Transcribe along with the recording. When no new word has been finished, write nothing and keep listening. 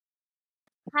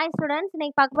Hi students,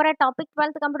 இன்னைக்கு பார்க்க போற topic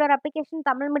 12th computer application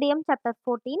Tamil medium chapter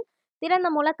 14 திறந்த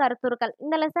மூல கருத்துருக்கள்.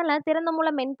 இந்த லெசன்ல திறந்த மூல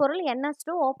மென்பொருள்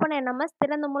NS2 ஓப்பன் NMS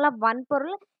திறந்த மூல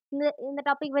வன்பொருள் இந்த இந்த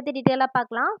டாபிக் பத்தி டீடைலா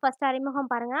பார்க்கலாம். ஃபர்ஸ்ட்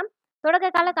அறிமுகம் பாருங்க.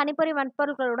 தொடக்க கால கணிப்பொறி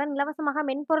வன்பொருட்களுடன் இலவசமாக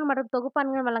மென்பொருள் மற்றும்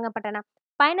தொகுப்பான்கள் வழங்கப்பட்டன.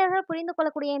 பயனர்கள் புரிந்து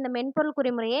கொள்ளக்கூடிய இந்த மென்பொருள்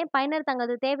குறிமுறையை பயனர்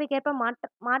தங்களது தேவைக்கேற்ப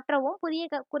மாற்றவும்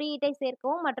புதிய குறியீட்டை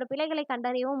சேர்க்கவும் மற்றும் பிழைகளை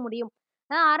கண்டறியவும் முடியும்.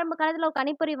 ஆரம்ப காலத்துல ஒரு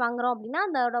கணிப்பொறி வாங்குறோம் அப்படின்னா,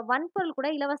 அதோட வன்பொருள் கூட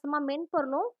இலவசமா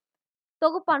மென்பொருளும்,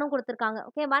 தொகுப்பானும் குடுத்துருக்காங்க.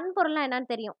 ஓகே. வன்பொருள்னா என்னன்னு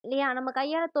தெரியும் இல்லையா? நம்ம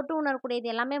கையால தொட்டு உணரக்கூடியது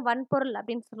எல்லாமே வன்பொருள்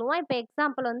அப்படின்னு சொல்லுவோம். இப்ப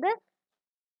எக்ஸாம்பிள் வந்து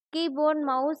கீபோர்ட்,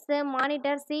 மவுஸு,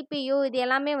 மானிட்டர், CPU இது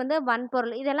எல்லாமே வந்து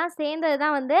வன்பொருள். இதெல்லாம் சேர்ந்தது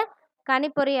தான் வந்து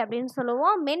கணிப்பொறி அப்படின்னு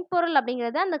சொல்லுவோம். மென்பொருள்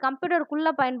அப்படிங்கிறது அந்த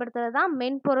கம்ப்யூட்டருக்குள்ள பயன்படுத்துறது தான்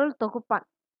மென்பொருள் தொகுப்பான்.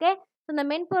 ஓகே. இந்த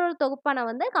மென்பொருள் தொகுப்பான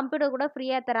வந்து கம்ப்யூட்டர் கூட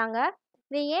ஃப்ரீயா தராங்க.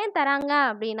 இத ஏன் தராங்க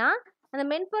அப்படின்னா, அந்த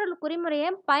மென்பொருள் குறிமுறைய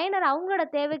பயனர் அவங்களோட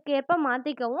தேவைக்கு ஏற்ப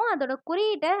மாத்திக்கவும், அதோட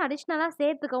குறியீட்ட அடிஷனலா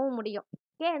சேர்த்துக்கவும் முடியும்.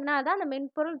 ஓகே. அதனால தான் அந்த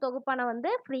மென்பொருள் தொகுப்பான வந்து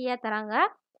ஃப்ரீயா தராங்க.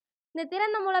 இந்த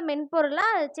திறந்த மூல மென்பொருள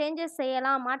சேஞ்சஸ்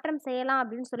செய்யலாம், மாற்றம் செய்யலாம்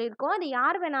அப்படின்னு சொல்லியிருக்கோம். அது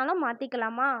யார் வேணாலும்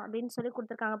மாத்திக்கலாமா அப்படின்னு சொல்லி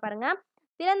குடுத்துருக்காங்க பாருங்க.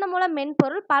 திறந்த மூல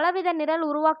மென்பொருள் பலவித நிரல்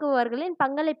உருவாக்குபவர்களின்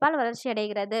பங்களிப்பால் வளர்ச்சி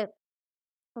அடைகிறது.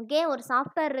 ஓகே. ஒரு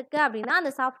சாஃப்ட்வேர் இருக்கு அப்படின்னா,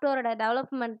 அந்த சாஃப்ட்வேரோட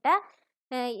டெவலப்மெண்ட்ட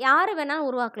யாரு வேணாலும்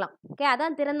உருவாக்கலாம். ஓகே.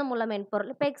 அதான் திறந்த மூல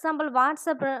மென்பொருள். இப்ப எக்ஸாம்பிள்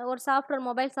WhatsApp ஒரு சாஃப்ட்வேர்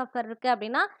மொபைல் சாஃப்ட்வேர் இருக்கு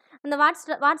அப்படின்னா, அந்த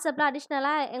WhatsAppல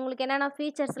அடிஷனலா உங்களுக்கு என்னென்ன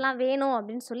ஃபீச்சர்ஸ்லாம் வேணும்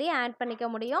அப்படின்னு சொல்லி ஆட் பண்ணிக்க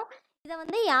முடியும். இத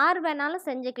வந்து யார் வேணாலும்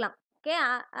செஞ்சுக்கலாம். ஓகே.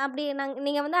 அப்படி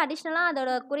நீங்க வந்து அடிஷனலா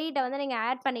அதோட குறியீட்ட வந்து நீங்க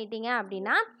ஆட் பண்ணிட்டீங்க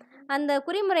அப்படின்னா, அந்த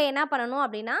குறிமுறை என்ன பண்ணணும்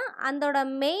அப்படின்னா, அதோட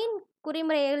மெயின்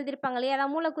குறிமுறை எழுதியிருப்பாங்க இல்லையா?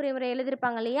 அதான் மூல குறிமுறை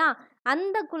எழுதியிருப்பாங்க இல்லையா?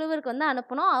 அந்த குழுவிற்கு வந்து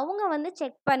அனுப்பணும். அவங்க வந்து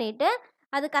செக் பண்ணிட்டு,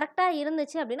 அது கரெக்ட்டா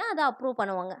இருந்துச்சு அப்படின்னா, அத அப்ரூவ்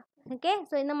பண்ணுவாங்க. ஓகே.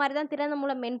 ஸோ இந்த மாரி தான் திறந்த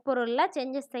மூல மென்பொருள்ல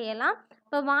சேஞ்சஸ் செய்யலாம்.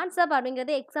 இப்போ WhatsApp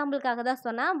அப்படிங்கிறது எக்ஸாம்பிளுக்காக தான்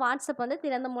சொன்னேன். WhatsApp வந்து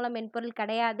திறந்த மூல மென்பொருள்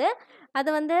கிடையாது. அது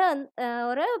வந்து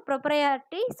ஒரு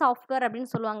ப்ரொப்ரையாரிட்டி சாஃப்ட்வேர்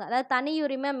அப்படின்னு சொல்லுவாங்க. அதாவது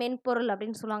தனியுரிம மென்பொருள்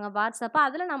அப்படின்னு சொல்லுவாங்க WhatsApp.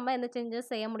 அதில நம்ம எந்த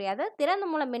சேஞ்சஸ் செய்ய முடியாது. திறந்த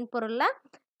மூல மென்பொருள்ல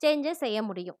சேஞ்சஸ் செய்ய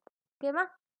முடியும். ஓகேவா?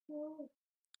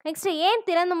 நெக்ஸ்ட் ஏன்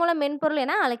திறந்த மூல மென்பொருள்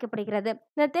என அழைக்கப்படுகிறது?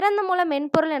 இந்த திறந்த மூல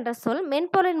மென்பொருள் என்ற சொல்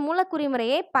மென்பொருளின்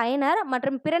மூலக்குறிமுறையை பயனர்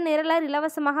மற்றும் பிற நிரலர்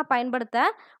இலவசமாக பயன்படுத்த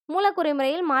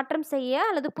மூலக்குறிமுறையில் மாற்றம் செய்ய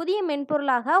அல்லது புதிய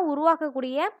மென்பொருளாக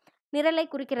உருவாக்கக்கூடிய நிரலை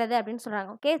குறிக்கிறது அப்படின்னு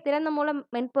சொல்றாங்க. ஓகே. திறந்த மூல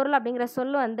மென்பொருள் அப்படிங்கிற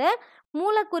சொல் வந்து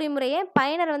மூலக்குறிமுறையை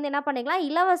பயனர் வந்து என்ன பண்ணிக்கலாம்,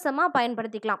 இலவசமா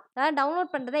பயன்படுத்திக்கலாம். அதாவது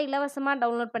டவுன்லோட் பண்றதை இலவசமா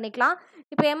டவுன்லோட் பண்ணிக்கலாம்.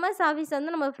 இப்போ MS ஆஃபீஸ்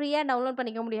வந்து நம்ம ஃப்ரீயா டவுன்லோட்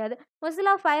பண்ணிக்க முடியாது.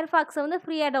 Mozilla Firefox வந்து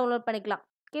ஃப்ரீயா டவுன்லோட் பண்ணிக்கலாம்.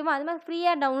 ஓகேவா? அது மாரி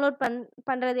ஃப்ரீயா டவுன்லோட்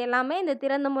பண்றது எல்லாமே இந்த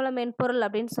திறந்த மூல மென்பொருள்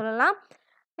அப்படின்னு சொல்லலாம்.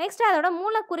 நெக்ஸ்ட் அதோட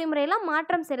மூல குறிமுறையில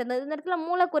மாற்றம் செய்றது. இந்த இடத்துல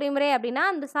மூல குறிமுறை அப்படின்னா,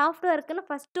 அந்த சாஃப்ட்வேருக்குன்னு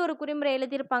ஃபர்ஸ்ட்டு ஒரு குறிமுறை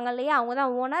எழுதியிருப்பாங்க இல்லையா? அவங்க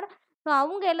தான் ஓனர். ஸோ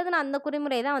அவங்க எழுதின அந்த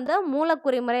குறிமுறை தான் வந்து மூல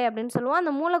குறிமுறை அப்படின்னு சொல்லுவோம்.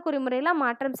 அந்த மூல குறிமுறையில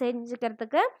மாற்றம்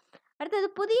செஞ்சுக்கிறதுக்கு, அடுத்தது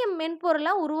புதிய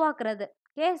மென்பொருள உருவாக்குறது.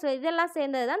 ஓகே. ஸோ இதெல்லாம்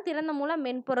சேர்ந்தது தான் திறந்த மூல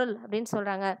மென்பொருள் அப்படின்னு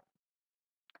சொல்றாங்க.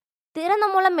 திறந்த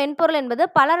மூல மென்பொருள் என்பது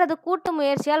பலரது கூட்டு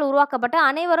முயற்சியால் உருவாக்கப்பட்டு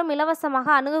அனைவரும் இலவசமாக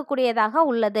அணுகக்கூடியதாக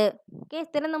உள்ளது. ஓகே.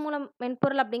 திறந்த மூல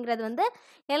மென்பொருள் அப்படிங்கிறது வந்து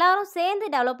எல்லாரும் சேர்ந்து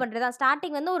டெவலப் பண்ணுறது தான்.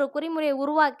 ஸ்டார்டிங் வந்து ஒரு குறிமுறையை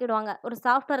உருவாக்கிடுவாங்க. ஒரு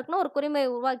சாஃப்ட்வேருக்குன்னு ஒரு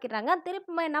குறிமுறையை உருவாக்கிடுறாங்க.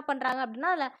 திருப்பமா என்ன பண்ணுறாங்க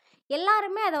அப்படின்னா, அதில்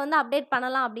எல்லாருமே அதை வந்து அப்டேட்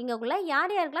பண்ணலாம் அப்படிங்கக்குள்ள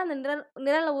யார் யாருக்கெல்லாம் அந்த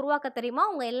நிரலை உருவாக்க தெரியுமோ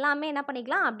அவங்க எல்லாமே என்ன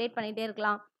பண்ணிக்கலாம், அப்டேட் பண்ணிகிட்டே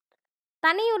இருக்கலாம்.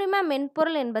 தனியுரிம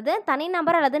மென்பொருள் என்பது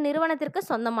தனிநபர் அல்லது நிறுவனத்திற்கு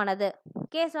சொந்தமானது.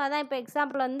 ஓகே. ஸோ அதான் இப்போ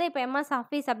எக்ஸாம்பிள் வந்து இப்போ MS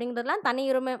ஆஃபீஸ் அப்படிங்கிறதுலாம்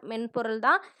தனியுரிம மென்பொருள்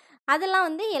தான். அதெல்லாம்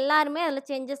வந்து எல்லாருமே அதில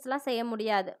சேஞ்சஸ்லாம் செய்ய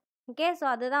முடியாது. ஓகே. ஸோ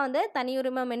அதுதான் வந்து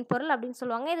தனியுரிம மென்பொருள் அப்படின்னு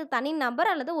சொல்லுவாங்க. இது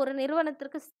தனிநபர் அல்லது ஒரு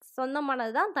நிறுவனத்திற்கு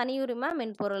சொந்தமானது தான் தனியுரிம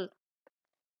மென்பொருள்.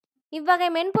 இவ்வகை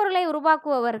மென்பொருளை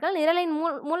உருவாக்குபவர்கள் நிரலின்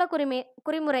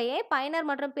குறிமுறையை பயனர்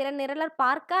மற்றும் பிற நிரலர்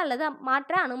பார்க்க அல்லது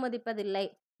மாற்ற அனுமதிப்பதில்லை.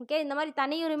 ஓகே. இந்த மாதிரி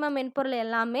தனியுரிம மென்பொருள்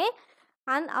எல்லாமே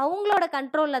அவங்களோட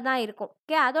கண்ட்ரோல்ல தான் இருக்கும்.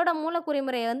 ஓகே. அதோட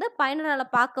மூலக்குறிமுறையை வந்து பயனரால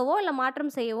பார்க்கவோ, இல்ல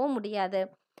மாற்றம் செய்யவோ முடியாது.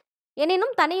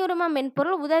 எனினும் தனியுரிம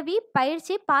மென்பொருள் உதவி,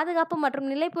 பயிற்சி, பாதுகாப்பு மற்றும்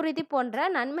நிலைப்புறுதி போன்ற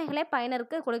நன்மைகளை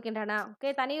பயனருக்கு கொடுக்கின்றன.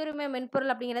 ஓகே. தனியுரிமை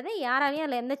மென்பொருள் அப்படிங்கிறது யாராலையும்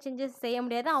அதில எந்த சேஞ்சஸ் செய்ய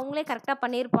முடியாது. அவங்களே கரெக்ட்டா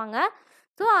பண்ணியிருப்பாங்க.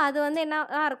 ஸோ அது வந்து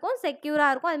என்னவா இருக்கும், செக்யூரா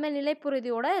இருக்கும். அதுமாரி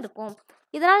நிலைப்புறுதியோட இருக்கும்.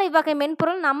 இதனால் இவ்வகை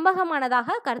மென்பொருள்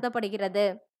நம்பகமானதாக கருதப்படுகிறது.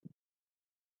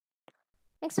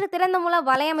 நெக்ஸ்ட் திறந்த மூல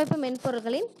வலையமைப்பு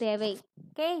மென்பொருள்களின் தேவை.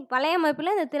 ஓகே.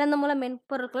 வலையமைப்பில் இந்த திறந்த மூல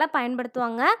மென்பொருட்களை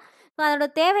பயன்படுத்துவாங்க. ஸோ அதோட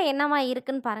தேவை என்னவா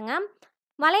இருக்குன்னு பாருங்க.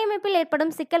 வலையமைப்பில்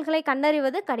ஏற்படும் சிக்கல்களை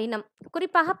கண்டறிவது கடினம்.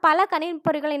 குறிப்பாக பல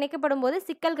கணிப்பொறிகள் இணைக்கப்படும் போது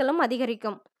சிக்கல்களும்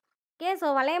அதிகரிக்கும். ஓகே. ஸோ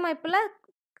வலையமைப்பில்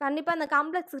கண்டிப்பாக அந்த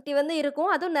காம்ப்ளெக்சிட்டி வந்து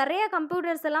இருக்கும். அதுவும் நிறைய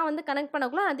கம்ப்யூட்டர்ஸ் எல்லாம் வந்து கனெக்ட்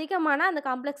பண்ணக்குள்ள அதிகமான அந்த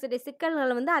காம்ப்ளெக்சிட்டி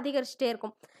சிக்கல்கள் வந்து அதிகரிச்சுட்டே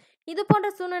இருக்கும். இது போன்ற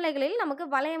சூழ்நிலைகளில் நமக்கு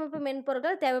வலையமைப்பு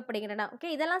மென்பொருட்கள் தேவைப்படுகின்றன. ஓகே.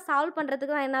 இதெல்லாம் சால்வ்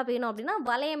பண்றதுக்கு தான் என்ன வேணும் அப்படின்னா,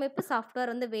 வலையமைப்பு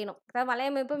சாஃப்ட்வேர் வந்து வேணும். அதாவது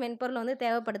வலையமைப்பு மென்பொருள் வந்து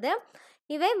தேவைப்படுது.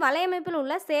 இவை வலையமைப்பில்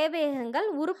உள்ள சேவையகங்கள்,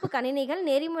 உறுப்பு கணினிகள்,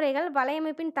 நெறிமுறைகள்,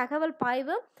 வலையமைப்பின் தகவல்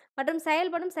பாய்வு மற்றும்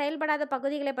செயல்படும், செயல்படாத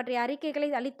பகுதிகளை பற்றிய அறிக்கைகளை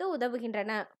அளித்து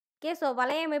உதவுகின்றன. ஓகே. ஸோ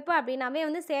வலையமைப்பு அப்படின்னாவே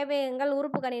வந்து சேவையகங்கள்,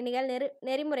 உறுப்பு கணினிகள்,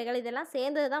 நெறிமுறைகள் இதெல்லாம்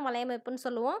சேர்ந்தது தான் வலையமைப்புன்னு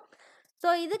சொல்லுவோம்.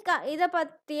 ஸோ இத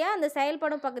பத்திய அந்த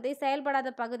செயல்படும் பகுதி, செயல்படாத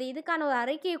பகுதி இதுக்கான ஒரு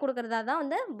அறிக்கைய குடுக்குறதா தான்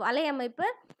வந்து வலையமைப்பு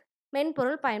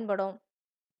மென்பொருள் பயன்படும்.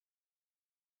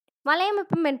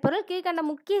 வலையமைப்பு மென்பொருள் கீழ்க்கண்ட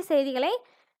முக்கிய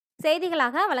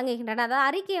செய்திகளாக வழங்குகின்றன. அதாவது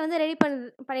அறிக்கைய வந்து ரெடி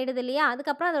பண்ணிடுது இல்லையா?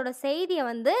 அதுக்கப்புறம் அதோட செய்திய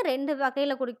வந்து 2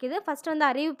 வகையில குறிக்குது. ஃபர்ஸ்ட் வந்து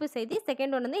அறிவிப்பு செய்தி,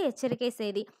 செகண்ட் ஒன் வந்து எச்சரிக்கை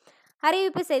செய்தி.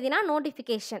 அறிவிப்பு செய்தினா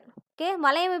நோட்டிஃபிகேஷன். ஓகே.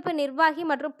 வலையமைப்பு நிர்வாகி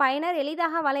மற்றும் பயனர்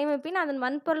எளிதாக வலையமைப்பின் அதன்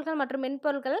வன்பொருள்கள் மற்றும்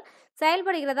மென்பொருள்கள்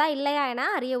செயல்படுகிறதா இல்லையா என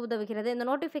அறிய உதவுகிறது. இந்த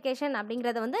நோட்டிஃபிகேஷன்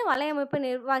அப்படிங்கிறது வந்து வலையமைப்பு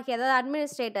நிர்வாகி அதாவது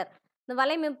அட்மினிஸ்ட்ரேட்டர் இந்த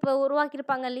வலையமைப்பு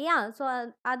உருவாக்கியிருப்பாங்க இல்லையா? ஸோ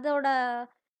அதோட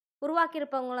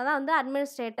உருவாக்கியிருப்பவங்கள தான் வந்து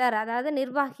அட்மினிஸ்ட்ரேட்டர் அதாவது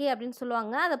நிர்வாகி அப்படின்னு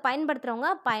சொல்லுவாங்க. அத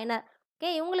பயன்படுத்துறவங்க பயனர்.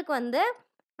 ஓகே. இவங்களுக்கு வந்து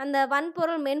அந்த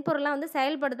வன்பொருள், மென்பொருள்லாம் வந்து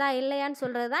செயல்படுதா இல்லையான்னு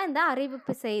சொல்றது தான் இந்த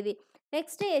அறிவிப்பு செய்தி.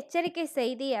 நெக்ஸ்ட்டு எச்சரிக்கை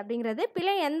செய்தி அப்படிங்கிறது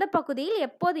பிழை எந்த பகுதியில்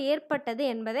எப்போது ஏற்பட்டது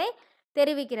என்பதை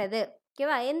தெரிவிக்கிறது.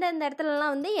 ஓகேவா? எந்தெந்த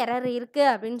இடத்துலலாம் வந்து எரர் இருக்கு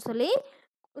அப்படின்னு சொல்லி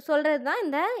சொல்றது தான்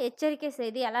இந்த எச்சரிக்கை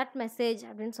செய்தி அலர்ட் மெசேஜ்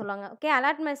அப்படின்னு சொல்லுவாங்க. ஓகே.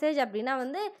 அலர்ட் மெசேஜ் அப்படின்னா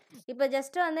வந்து இப்போ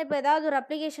ஜஸ்ட்டு வந்து இப்போ ஏதாவது ஒரு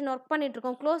அப்ளிகேஷன் ஒர்க்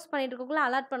பண்ணிட்டுருக்கோம். க்ளோஸ் பண்ணிட்டுருக்கக்குள்ள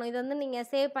அலர்ட் பண்ணும். இது வந்து நீங்க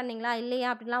சேவ் பண்ணீங்களா? இல்லையா?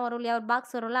 அப்படிலாம் வரும் இல்லையா? ஒரு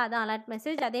பாக்ஸ் வரும்ல அதான் அலர்ட்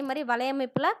மெசேஜ். அதே மாரி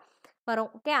வலையமைப்புல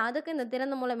வரும். ஓகே. அதுக்கு இந்த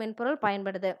திறந்த மூல மென்பொருள்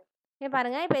பயன்படுது. இங்க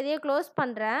பாருங்க. இப்போ இதையே க்ளோஸ்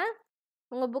பண்றேன்.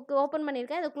 உங்க புக் ஓப்பன்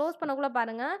பண்ணியிருக்கேன். இத க்ளோஸ் பண்ணக்குள்ள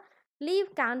பாருங்க, லீவ்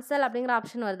கேன்சல் அப்படிங்கிற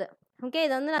ஆப்ஷன் வருது. ஓகே.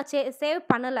 இத வந்து நான் சேவ்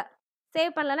பண்ணல.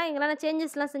 சேவ் பண்ணலனா இங்கலாம் நான்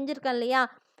சேஞ்சஸ்லாம் செஞ்சிருக்கேன் இல்லையா?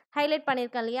 ஹைலைட்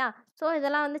பண்ணியிருக்கேன் இல்லையா? ஸோ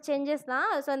இதெல்லாம் வந்து சேஞ்சஸ் தான்.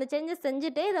 ஸோ அந்த சேஞ்சஸ்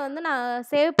செஞ்சுட்டு இத வந்து நான்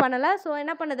சேவ் பண்ணல. ஸோ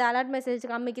என்ன பண்ணுது அலர்ட் மெசேஜ்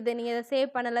காமிக்குது. நீங்க இத சேவ்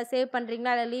பண்ணல, சேவ்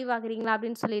பண்றீங்களா? இல்ல லீவ் ஆகுறீங்களா?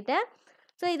 அப்படின்னு சொல்லிட்டு.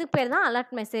 ஸோ இதுக்கு பேர் தான்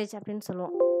அலர்ட் மெசேஜ் அப்படின்னு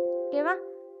சொல்லுவோம். ஓகேவா?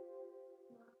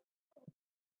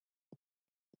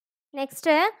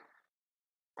 நெக்ஸ்ட்டு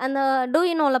அந்த டூ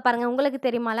யூ நோல பாருங்க. உங்களுக்கு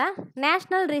தெரியுமால?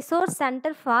 National resource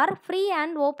centre for free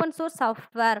and open source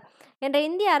software என்ற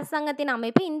இந்திய அரசாங்கத்தின்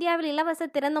அமைப்பு இந்தியாவில் இலவச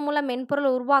திறந்த மூல மென்பொருள்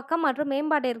உருவாக்கம் மற்றும்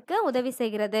மேம்பாட்டிற்கு உதவி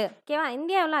செய்கிறது. ஓகேவா?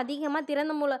 இந்தியாவுல அதிகமா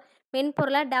திறந்த மூல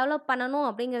மென்பொருள டெவலப் பண்ணணும்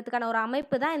அப்படிங்கிறதுக்கான ஒரு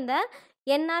அமைப்பு தான் இந்த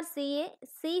என்ஆர்சிஏ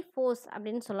ஃபோர்ஸ்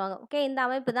அப்படின்னு சொல்லுவாங்க. ஓகே. இந்த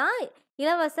அமைப்பு தான்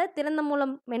இலவச திறந்த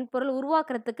மூல மென்பொருள்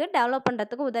உருவாக்குறதுக்கு, டெவலப்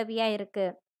பண்றதுக்கு உதவியா இருக்கு.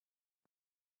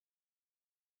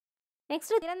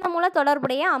 நெக்ஸ்ட் திறந்த மூல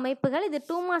தொடர்புடைய அமைப்புகள். இது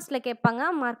 2 மார்க்ஸ்ல கேட்பாங்க.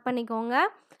 மார்க் பண்ணிக்கோங்க.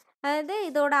 அதாவது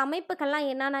இதோட அமைப்புகள்லாம்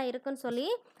என்னென்ன இருக்குன்னு சொல்லி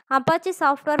அப்பாச்சி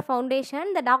சாஃப்ட்வேர் ஃபவுண்டேஷன்,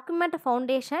 த டாக்குமெண்ட்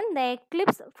ஃபவுண்டேஷன், த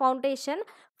Eclipse foundation,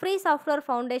 free software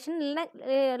foundation,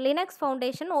 Linux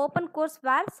foundation, open course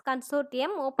verse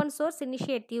consortium, open source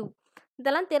initiative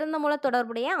இதெல்லாம் திறந்த மூல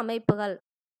தொடர்புடைய அமைப்புகள்.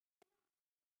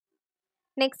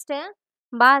 Next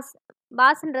pass.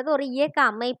 பாஸ்ன்றது ஒரு இயக்க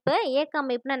அமைப்பு. இயக்க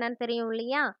அமைப்புனா என்னன்னு தெரியும்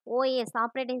இல்லையா? ஓஎஸ்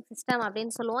ஆப்ரேட்டிங் சிஸ்டம்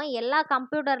அப்படின்னு சொல்லுவோம். எல்லா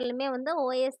கம்ப்யூட்டர்லயுமே வந்து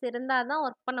ஓஎஸ் இருந்தா தான்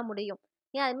ஒர்க் பண்ண முடியும்.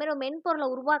 ஏன் அதுமாரி ஒரு மென்பொருள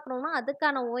உருவாக்கணும்னா,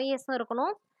 அதுக்கான ஓஎஸும்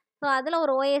இருக்கணும். ஸோ, அதில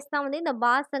ஒரு ஓஎஸ் தான் வந்து இந்த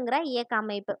பாஸ்ங்கிற இயக்க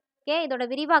அமைப்பு. ஓகே. இதோட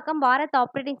விரிவாக்கம் Bharat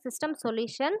operating system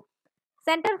solution.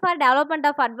 Centre for development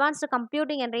of advanced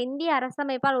computing என்ற இந்திய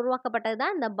அரசமைப்பால் உருவாக்கப்பட்டது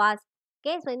தான் இந்த பாஸ்.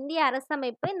 ஓகே. ஸோ, இந்திய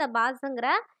அரசமைப்பு இந்த பாஸ்ங்கிற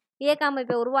இயக்க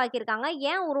அமைப்பை உருவாக்கியிருக்காங்க.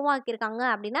 ஏன் உருவாக்கியிருக்காங்க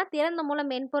அப்படின்னா, திறந்த மூல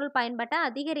மென்பொருள் பயன்பாட்ட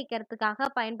அதிகரிக்கிறதுக்காக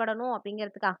பயன்படணும்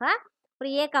அப்படிங்கிறதுக்காக ஒரு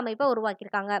இயக்க அமைப்பை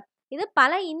உருவாக்கியிருக்காங்க. இது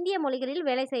பல இந்திய மொழிகளில்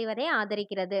வேலை செய்வதை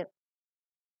ஆதரிக்கிறது.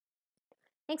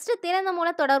 நெக்ஸ்ட் திறந்த மூல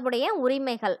தொடர்புடைய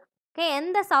உரிமைகள். ஓகே.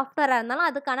 எந்த சாஃப்ட்வேரா இருந்தாலும்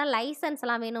அதுக்கான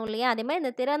லைசென்ஸ்லாம் வேணும் இல்லையா? அதேமாரி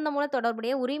இந்த திறந்த மூல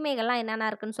தொடர்புடைய உரிமைகள்லாம் என்னென்ன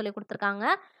இருக்குன்னு சொல்லி குடுத்துருக்காங்க.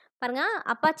 பாருங்க.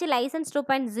 Apache licence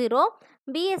 2.0,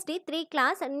 BST 3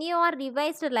 class, new R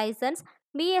revised licence,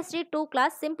 BST 2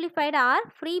 class, simplified R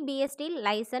free BST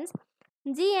licence,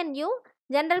 GNU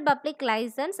general public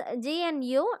licence,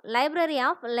 GNU library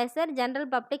of lesser general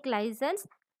public licence,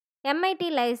 MIT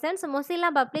licence, Mozilla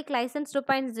public licence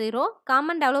 2.0,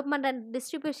 common development and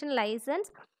distribution licence,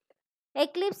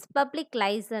 Eclipse public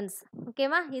licence.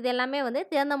 ஓகேவா? இது எல்லாமே வந்து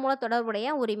திறந்த மூல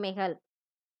தொடர்புடைய உரிமைகள்.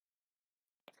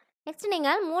 Next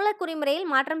நீங்கள் மூலக்குறிமுறையில்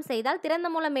மாற்றம் செய்தால் திறந்த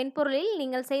மூல மென்பொருளில்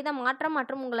நீங்கள் செய்த மாற்றம்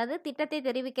மற்றும் உங்களது திட்டத்தை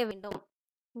தெரிவிக்க வேண்டும்.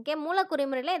 ஓகே.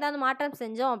 மூலக்குறிமுறையில் ஏதாவது மாற்றம்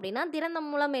செஞ்சோம் அப்படின்னா திறந்த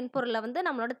மூல மென்பொருளில் வந்து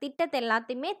நம்மளோட திட்டத்தை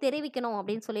எல்லாத்தையுமே தெரிவிக்கணும்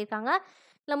அப்படின்னு சொல்லியிருக்காங்க.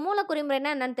 இல்லை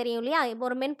மூலக்குறிமுறைனா என்னன்னு தெரியும் இல்லையா? இப்போ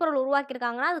ஒரு மென்பொருள்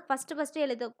உருவாக்கியிருக்காங்கன்னா அது ஃபஸ்ட்டு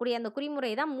எழுதக்கூடிய அந்த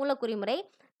குறிமுறை தான் மூலக்குறிமுறை.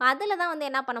 அதில் தான் வந்து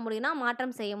என்ன பண்ண முடியும்னா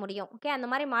மாற்றம் செய்ய முடியும். ஓகே. அந்த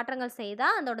மாதிரி மாற்றங்கள்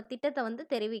செய்தால் அதோட திட்டத்தை வந்து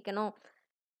தெரிவிக்கணும்.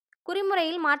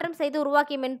 குறிமுறையில் மாற்றம் செய்து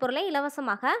உருவாக்கிய மென்பொருளை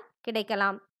இலவசமாக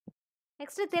கிடைக்கலாம்.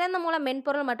 நெக்ஸ்ட் திறந்த மூல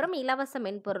மென்பொருள் மற்றும் இலவச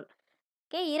மென்பொருள்.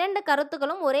 ஓகே. 2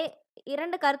 கருத்துக்களும்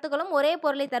ஒரே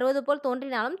பொருளை தருவது போல்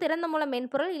தோன்றினாலும், திறந்த மூல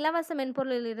மென்பொருள் இலவச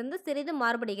மென்பொருளிலிருந்து சிறிது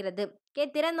மாறுபடுகிறது. ஓகே.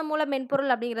 திறந்த மூல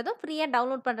மென்பொருள் அப்படிங்கிறதும் ஃப்ரீயா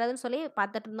டவுன்லோட் பண்றதுன்னு சொல்லி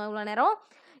பார்த்துட்டு இருந்தோம் இவ்வளோ நேரம்.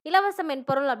 இலவச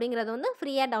மென்பொருள் அப்படிங்கிறது வந்து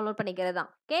ஃப்ரீயா டவுன்லோட் பண்ணிக்கிறது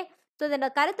தான். ஓகே. ஸோ இதோட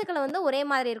கருத்துக்கள் வந்து ஒரே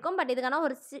மாதிரி இருக்கும். பட் இதுக்கான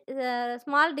ஒரு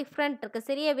ஸ்மால் டிஃப்ரெண்ட் இருக்கு.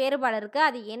 சிறிய வேறுபாடு இருக்கு.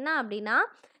 அது என்ன அப்படின்னா,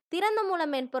 திறந்த மூல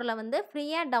மென்பொருள வந்து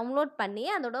ஃப்ரீயா டவுன்லோட் பண்ணி,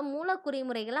 அதோட மூல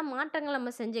குறிமுறைகள மாற்றங்கள்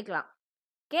நம்ம செஞ்சுக்கலாம்.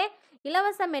 ஓகே.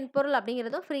 இலவச மென்பொருள்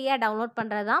அப்படிங்கிறதும் ஃப்ரீயா டவுன்லோட்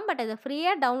பண்றது தான். பட் இத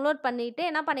ஃப்ரீயா டவுன்லோட் பண்ணிட்டு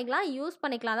என்ன பண்ணிக்கலாம், யூஸ்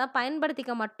பண்ணிக்கலாம். அதாவது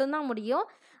பயன்படுத்திக்க மட்டும் தான் முடியும்.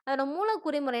 அதோட மூல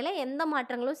குறிமுறையில எந்த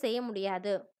மாற்றங்களும் செய்ய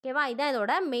முடியாது. ஓகேவா? இதான்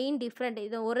இதோட மெயின் டிஃபரெண்ட்.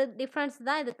 இது ஒரு டிஃபரன்ஸ்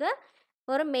தான் இதுக்கு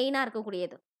ஒரு மெயினா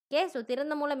இருக்கக்கூடியது. ஓகே. ஸோ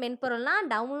திறந்த மூல மென்பொருள்னா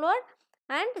டவுன்லோட்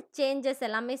அண்ட் சேஞ்சஸ்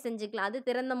எல்லாமே செஞ்சுக்கலாம். அது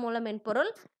திறந்த மூல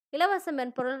மென்பொருள். இலவச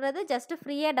மென்பொருள்ன்றது ஜஸ்ட்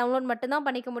ஃப்ரீயா டவுன்லோட் மட்டும் தான்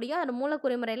பண்ணிக்க முடியும். அதோட மூல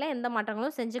குறிமுறையில எந்த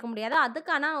மாற்றங்களும் செஞ்சுக்க முடியாது.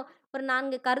 அதுக்கான ஒரு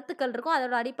 4 கருத்துக்கள் இருக்கும்.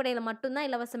 அதோட அடிப்படையில மட்டும் தான்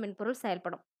இலவச மென்பொருள்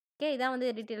செயல்படும். ஓகே. இதான்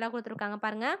வந்து டீட்டெயிலா குடுத்துருக்காங்க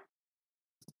பாருங்க.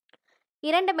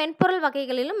 2 மென்பொருள்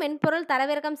வகைகளிலும் மென்பொருள்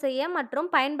தரவிறக்கம் செய்ய மற்றும்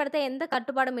பயன்படுத்த எந்த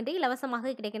கட்டுப்பாடுமின்றி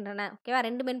இலவசமாக கிடைக்கின்றன. ஓகேவா?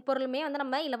 2 மென்பொருளுமே வந்து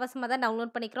நம்ம இலவசமா தான்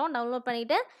டவுன்லோட் பண்ணிக்கிறோம். டவுன்லோட்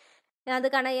பண்ணிட்டு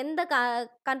அதுக்கான எந்த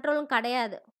கண்ட்ரோலும்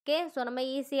கிடையாது. ஓகே. ஸோ நம்ம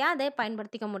ஈஸியா அதை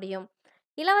பயன்படுத்திக்க முடியும்.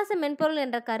 இலவச மென்பொருள்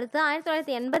என்ற கருத்து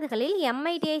 1980களில்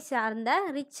MITயை சார்ந்த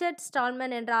ரிச்சர்ட்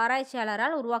ஸ்டால்மன் என்ற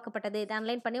ஆராய்ச்சியாளரால் உருவாக்கப்பட்டது. இத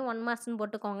அனலைன் பண்ணி 1 மார்க்ஸ்ன்னு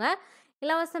போட்டுக்கோங்க.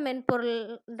 இலவச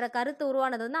மென்பொருள்ன்ற கருத்து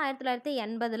உருவானது வந்து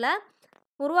 1980ல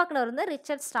உருவாக்குனவர் வந்து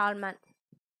ரிச்சர்ட் ஸ்டால்மன்.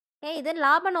 இது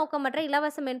லாப நோக்கமற்ற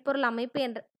இலவச மென்பொருள் அமைப்பு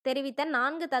என்று தெரிவித்த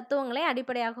 4 தத்துவங்களை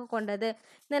அடிப்படையாகக் கொண்டது.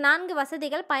 இந்த 4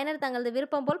 வசதிகள் பயனர் தங்களது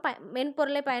விருப்பம் போல்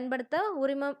மென்பொருளை பயன்படுத்த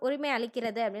உரிமை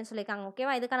அளிக்கிறது அப்படின்னு சொல்லியிருக்காங்க.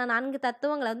 ஓகேவா? இதுக்கான 4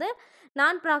 தத்துவங்கள வந்து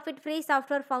நான் ப்ராஃபிட் ஃப்ரீ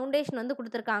சாஃப்ட்வேர் ஃபவுண்டேஷன் வந்து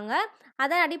குடுத்துருக்காங்க.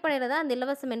 அதன் அடிப்படையில தான் அந்த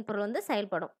இலவச மென்பொருள் வந்து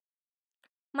செயல்படும்.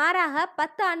 மாறாக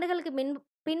 10 ஆண்டுகளுக்கு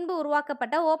பின்பு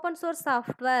உருவாக்கப்பட்ட ஓப்பன் சோர்ஸ்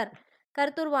சாஃப்ட்வேர்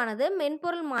கருத்துருவானது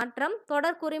மென்பொருள் மாற்றம்,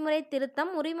 தொடர் குறிமுறை திருத்தம்,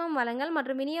 உரிமம் வழங்கல்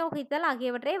மற்றும் விநியோகித்தல்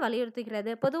ஆகியவற்றை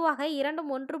வலியுறுத்துகிறது. பொதுவாக இரண்டும்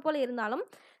ஒன்று போல் இருந்தாலும்,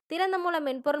 திறந்த மூல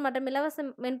மென்பொருள் மற்றும் இலவச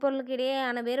மென்பொருளுக்கு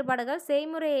இடையேயான வேறுபாடுகள்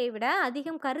செய்முறையை விட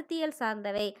அதிகம் கருத்தியல்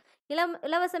சார்ந்தவை.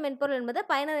 இலவச மென்பொருள் என்பது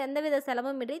பயனர் எந்தவித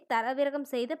செலவுமின்றி தரவிறக்கம்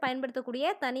செய்து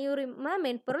பயன்படுத்தக்கூடிய தனியுரிம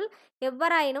மென்பொருள்.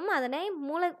 எவ்வாறாயினும் அதனை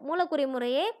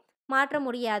மூலக்குறிமுறையை மாற்ற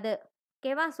முடியாது.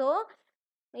 ஓகேவா? ஸோ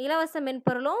இலவச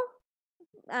மென்பொருளும்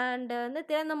அண்ட் வந்து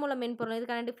திறந்த மூல மென்பொருள்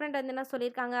இதுக்கான டிஃப்ரெண்ட் வந்து என்ன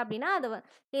சொல்லியிருக்காங்க அப்படின்னா, அது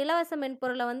இலவச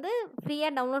மென்பொருளை வந்து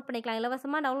ஃப்ரீயாக டவுன்லோட் பண்ணிக்கலாம்.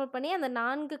 இலவசமாக டவுன்லோட் பண்ணி அந்த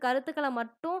 4 கருத்துக்களை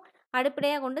மட்டும்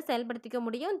அடிப்படையாக கொண்டு செயல்படுத்திக்க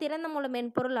முடியும். திறந்த மூல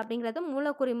மென்பொருள் அப்படிங்கிறது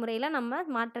மூலக்குறிமுறையில் நம்ம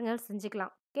மாற்றங்கள்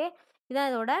செஞ்சுக்கலாம். ஓகே. இதான்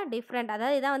இதோட டிஃப்ரெண்ட்.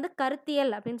 அதாவது இதான் வந்து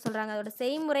கருத்தியல் அப்படின்னு சொல்கிறாங்க. அதோட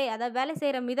செய்முறை அதாவது வேலை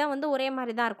செய்கிற விதம் வந்து ஒரே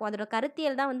மாதிரி தான் இருக்கும். அதோட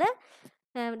கருத்தியல் தான் வந்து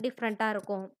டிஃப்ரெண்ட்டாக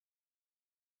இருக்கும்.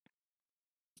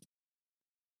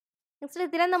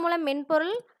 நெக்ஸ்ட்டு திறந்த மூல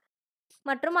மென்பொருள்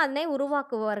மற்றும் அதனை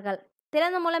உருவாக்குபவர்கள்.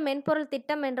 திறந்த மூல மென்பொருள்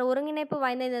திட்டம் என்ற ஒருங்கிணைப்பு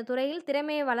வாய்ந்த இந்த துறையில்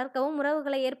திறமையை வளர்க்கவும்,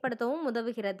 உறவுகளை ஏற்படுத்தவும்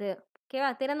உதவுகிறது. ஓகேவா?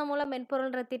 திறந்த மூல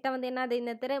மென்பொருள்ன்ற திட்டம் வந்து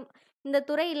என்னது? இந்த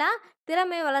துறையில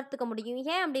திறமையை வளர்த்துக்க முடியும்.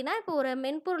 ஏன் அப்படின்னா, இப்போ ஒரு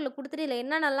மென்பொருள குடுத்துட்டு இதில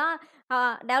என்னென்னலாம்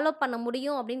டெவலப் பண்ண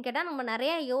முடியும் அப்படின்னு கேட்டா, நம்ம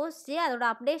நெறைய யோசிச்சு அதோட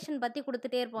அப்டேஷன் பத்தி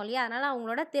குடுத்துட்டே இருப்போம் இல்லையா? அதனால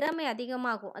அவங்களோட திறமை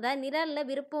அதிகமாகும். அதாவது நிரல்ல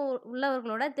விருப்பம்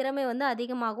உள்ளவர்களோட திறமை வந்து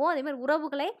அதிகமாகும். அதேமாரி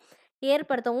உறவுகளை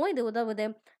ஏற்படுத்தவும் இது உதவுது.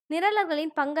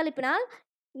 நிரலர்களின் பங்களிப்பினால்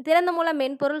திறந்த மூல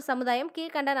மென்பொருள் சமுதாயம்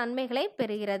கீழ்க்கண்ட நன்மைகளை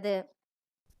பெறுகிறது.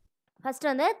 ஃபர்ஸ்ட்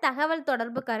வந்து தகவல்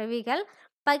தொடர்பு கருவிகள்,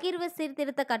 பகிர்வு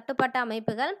சீர்திருத்த கட்டுப்பாட்டு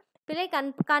அமைப்புகள், பிழை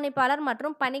கண்காணிப்பாளர்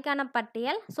மற்றும் பணிக்கான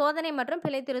பட்டியல், சோதனை மற்றும்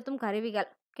பிழை திருத்தும் கருவிகள்.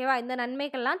 ஓகேவா? இந்த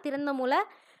நன்மைகள்லாம் திறந்த மூல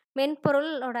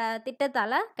மென்பொருளோட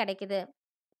திட்டத்தால கிடைக்குது.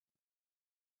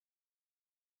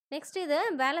 நெக்ஸ்ட் இது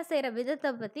வேலை செய்கிற விதத்தை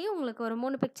பற்றி உங்களுக்கு ஒரு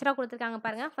 3 பிக்சராக கொடுத்துருக்காங்க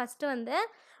பாருங்கள். ஃபஸ்ட்டு வந்து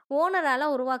ஓனரால்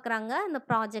உருவாக்குறாங்க இந்த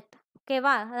ப்ராஜெக்ட்.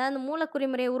 ஓகேவா? அதாவது அந்த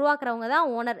மூலக்குறிமுறையை உருவாக்குறவங்க தான்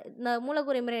ஓனர். இந்த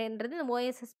மூலக்குறிமுறைன்றது இந்த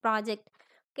OSS ப்ராஜெக்ட்.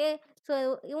 ஓகே. ஸோ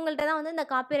இவங்கள்ட்ட தான் வந்து இந்த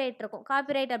காப்பிரைட் இருக்கும்.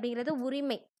 காப்பிரைட் அப்படிங்கிறது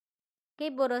உரிமை. ஓகே.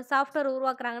 இப்போ ஒரு சாஃப்ட்வேர்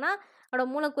உருவாக்குறாங்கன்னா, அதோட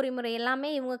மூலக்குறிமுறை எல்லாமே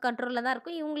இவங்க கண்ட்ரோலில் தான்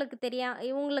இருக்கும்.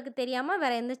 இவங்களுக்கு தெரியாமல்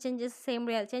வேறு எந்த சேஞ்சஸ் செய்ய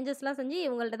முடியாது. சேஞ்சஸ்லாம் செஞ்சு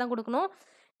இவங்கள்ட்ட தான் கொடுக்கணும்.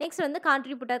 நெக்ஸ்ட் வந்து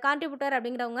கான்ட்ரிபியூட்டர். கான்ட்ரிபியூட்டர்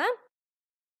அப்படிங்கிறவங்க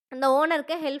அந்த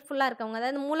ஓனருக்கு ஹெல்ப்ஃபுல்லா இருக்கவங்க.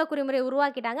 அதாவது மூலக்குறிமுறைய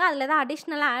உருவாக்கிட்டாங்க. அதில தான்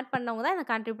அடிஷ்னலா ஆட் பண்ணவங்க தான் இந்த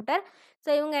கான்ட்ரிபியூட்டர். ஸோ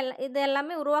இவங்க இது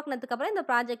எல்லாமே உருவாக்குனதுக்கு அப்புறம் இந்த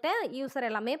ப்ராஜெக்ட்ட யூசர்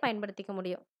எல்லாமே பயன்படுத்திக்க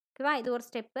முடியும். ஓகேவா? இது ஒரு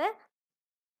ஸ்டெப்பு.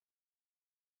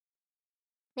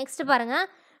 நெக்ஸ்ட் பாருங்க.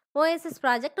 OSS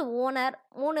ப்ராஜெக்ட் ஓனர்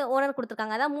 3 ஓனர்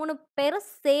குடுத்துருக்காங்க. அதான் 3 பேரும்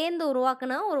சேர்ந்து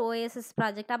உருவாக்குன ஒரு OSS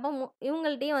ப்ராஜெக்ட். அப்போ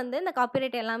இவங்கள்ட்டயும் வந்து இந்த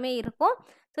காப்பிரைட் எல்லாமே இருக்கும்.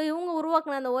 ஸோ இவங்க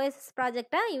உருவாக்குன அந்த OSS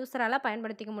ப்ராஜெக்ட்ட யூசரால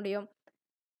பயன்படுத்திக்க முடியும்.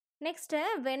 நெக்ஸ்ட்டு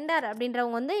வெண்டர்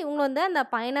அப்படின்றவங்க வந்து இவங்க வந்து அந்த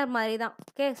பயனர் மாரி தான்.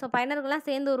 ஓகே. ஸோ பயனர்கள்லாம்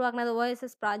சேர்ந்து உருவாக்குனது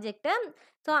OSS ப்ராஜெக்ட்டு.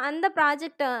 ஸோ அந்த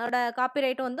ப்ராஜெக்ட்டோட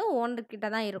காப்பிரைட்டும் வந்து ஓனர் கிட்ட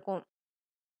தான் இருக்கும்.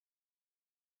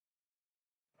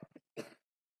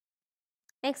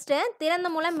 நெக்ஸ்ட்டு திறந்த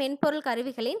மூல மென்பொருள்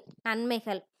கருவிகளின்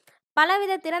நன்மைகள்.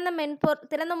 பலவித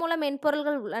திறந்த மூல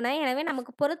மென்பொருள்கள் உள்ளன. எனவே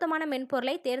நமக்கு பொருத்தமான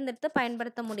மென்பொருளை தேர்ந்தெடுத்து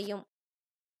பயன்படுத்த முடியும்.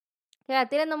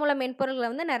 திறந்த மூல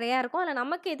மென்பொருள்கள் வந்து நெறையா இருக்கும். அதில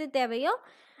நமக்கு எது தேவையோ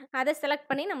அத செலக்ட்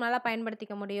பண்ணி நம்மளால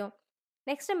பயன்படுத்திக்க முடியும்.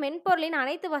 நெக்ஸ்ட்டு மென்பொருளின்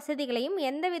அனைத்து வசதிகளையும்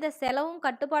எந்தவித செலவும்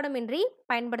கட்டுப்பாடுமின்றி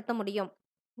பயன்படுத்த முடியும்.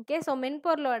 ஓகே. ஸோ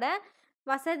மென்பொருளோட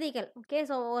வசதிகள். ஓகே.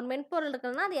 ஸோ ஒரு மென்பொருள்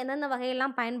இருக்குன்னா, அது எந்தெந்த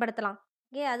வகையெல்லாம் பயன்படுத்தலாம்.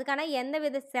 ஓகே. அதுக்கான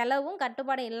எந்தவித செலவும்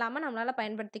கட்டுப்பாடும் இல்லாம நம்மளால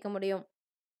பயன்படுத்திக்க முடியும்.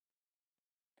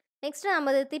 நெக்ஸ்ட்டு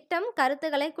நமது திட்டம்,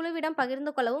 கருத்துக்களை குழுவிடம்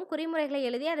பகிர்ந்து கொள்ளவும், குறிமுறைகளை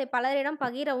எழுதி அதை பலரிடம்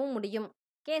பகிரவும் முடியும்.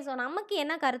 ஓகே. ஸோ நமக்கு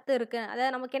என்ன கருத்து இருக்கு,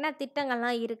 அதாவது நமக்கு என்ன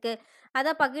திட்டங்கள்லாம் இருக்கு,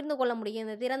 அத பகிர்ந்து கொள்ள முடியும்.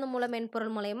 இந்த திறந்த மூல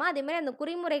மென்பொருள் மூலியமா. அதேமாரி அந்த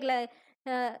குறிமுறைகள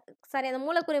அ சாரி அந்த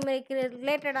மூல குறிமுறைக்கு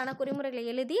ரிலேட்டடான குறிமுறைகளை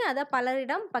எழுதி, அத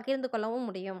பலரிடம் பகிர்ந்து கொள்ளவும்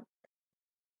முடியும்.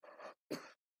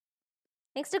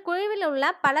 நெக்ஸ்ட் குழுவில் உள்ள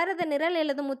பலரது நிரல்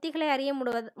எழுதும் உத்திகளை அறிய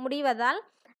முடிவதால்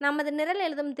நமது நிரல்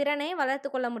எழுதும் திறனை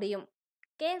வளர்த்துக் கொள்ள முடியும்.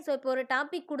 ஓகே. ஸோ இப்போ ஒரு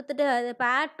டாபிக் குடுத்துட்டு அது இப்போ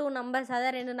ஆட் 2 நம்பர்ஸ்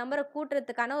அதாவது 2 நம்பர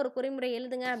கூட்டுறதுக்கான ஒரு குறிமுறை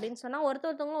எழுதுங்க அப்படின்னு சொன்னா,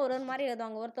 ஒருத்தவங்களும் ஒரு ஒரு மாரி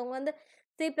எழுதுவாங்க. ஒருத்தவங்க வந்து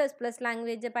C++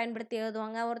 லாங்குவேஜ பயன்படுத்தி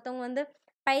எழுதுவாங்க. ஒருத்தவங்க வந்து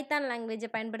பைத்தான் லாங்குவேஜ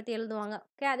பயன்படுத்தி எழுதுவாங்க.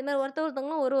 ஓகே. அதுமாரி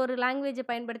ஒருத்தவங்களும் ஒரு ஒரு லாங்குவேஜ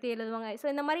பயன்படுத்தி எழுதுவாங்க. ஸோ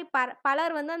இந்த மாரி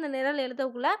பலர் வந்து அந்த நிரல்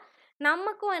எழுதக்குள்ள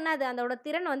நமக்கும் என்னது அதோட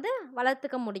திறன் வந்து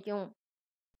வளர்த்துக்க முடியும்.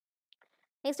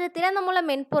 நெக்ஸ்ட் திறந்த மூல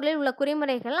மென்பொருளில் உள்ள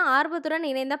குறிமுறைகள் ஆர்வத்துடன்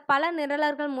இணைந்த பல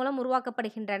நிரலர்கள் மூலம்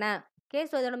உருவாக்கப்படுகின்றன. ஓகே.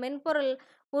 ஸோ இதோட மென்பொருள்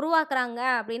உருவாக்குறாங்க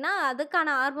அப்படின்னா, அதுக்கான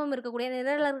ஆர்வம் இருக்கக்கூடிய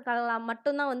நிரலர்களால்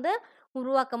மட்டும்தான் வந்து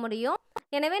உருவாக்க முடியும்.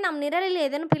 எனவே நம் நிரலில்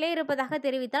ஏதேனும் பிழை இருப்பதாக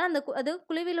தெரிவித்தால், அது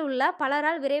குழுவில் உள்ள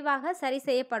பலரால் விரைவாக சரி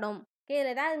செய்யப்படும். ஓகே.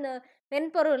 இதில ஏதாவது இந்த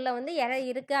மென்பொருள்ல வந்து எரர்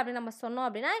இருக்கு அப்படின்னு நம்ம சொன்னோம்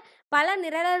அப்படின்னா, பல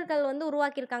நிரலர்கள் வந்து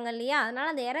உருவாக்கியிருக்காங்க இல்லையா? அதனால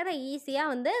அந்த எரர ஈஸியா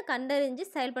வந்து கண்டறிஞ்சு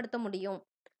செயல்படுத்த முடியும்.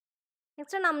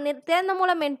 நெக்ஸ்ட்டு நம் திறந்த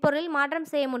மூல மென்பொருளில்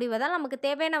மாற்றம் செய்ய முடிவதால், நமக்கு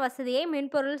தேவையான வசதியை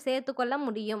மென்பொருளில் சேர்த்துக்கொள்ள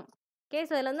முடியும். ஓகே.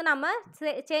 ஸோ இதில வந்து நம்ம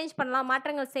சேஞ்ச் பண்ணலாம்,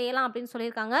 மாற்றங்கள் செய்யலாம் அப்படின்னு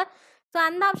சொல்லியிருக்காங்க. ஸோ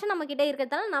அந்த ஆப்ஷன் நம்மகிட்ட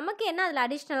இருக்கிறதால, நமக்கு என்ன அதில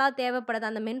அடிஷ்னலா தேவைப்படுது,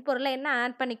 அந்த மென்பொருள்ல என்ன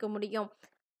ஆட் பண்ணிக்க முடியும்,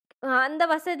 அந்த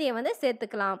வசதிய வந்து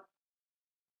சேர்த்துக்கலாம்.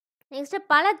 நெக்ஸ்ட்டு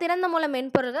பல திறந்த மூல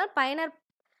மென்பொருள்கள் பயனர்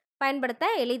பயன்படுத்த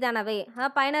எளிதானவை.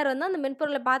 பயனர் வந்து அந்த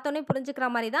மென்பொருள பார்த்தோனே புரிஞ்சுக்கிற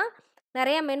மாரி தான்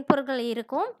நெறைய மென்பொருள்கள்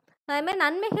இருக்கும். அதுமாரி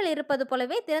நன்மைகள் இருப்பது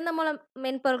போலவே திறந்த மூல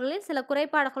மென்பொருள்களில் சில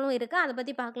குறைபாடுகளும் இருக்கு. அத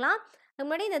பத்தி பார்க்கலாம். அதுக்கு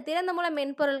முன்னாடி இந்த திறந்த மூல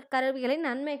மென்பொருள் கருவிகளின்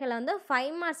நன்மைகள வந்து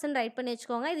 5 மார்க்ஸ்ன்னு ரைட் பண்ணி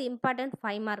வச்சுக்கோங்க. இது இம்பார்ட்டன்ட்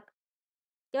 5 மார்க்.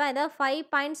 ஓகேவா? ஏதாவது 5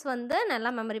 பாயிண்ட்ஸ் வந்து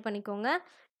நல்லா மெமரி பண்ணிக்கோங்க.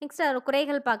 நெக்ஸ்ட் அதோட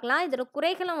குறைகள் பார்க்கலாம். இதோட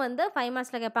குறைகளும் வந்து 5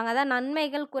 மார்க்ஸ்ல கேட்பாங்க. அதாவது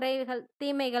நன்மைகள், குறைகள்,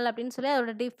 தீமைகள் அப்படின்னு சொல்லி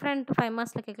அதோட டிஃபரெண்ட் 5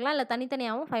 மார்க்ஸ்ல கேட்கலாம். இல்ல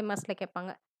தனித்தனியாவும் 5 மார்க்ஸ்ல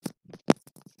கேட்பாங்க.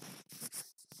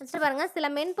 நெக்ஸ்ட் பாருங்க. சில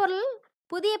மென்பொருள்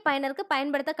புதிய பயனருக்கு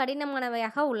பயன்படுத்த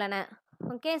கடினமானவையாக உள்ளன.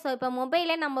 ஓகே. ஸோ இப்போ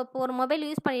நம்ம இப்போ ஒரு மொபைல்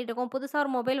யூஸ் பண்ணிட்டு இருக்கோம். புதுசா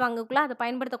ஒரு மொபைல் வாங்கக்குள்ள அத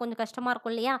பயன்படுத்த கொஞ்சம் கஷ்டமா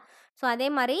இருக்கும் இல்லையா? ஸோ அதே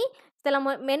மாரி சில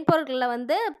மென்பொருட்கள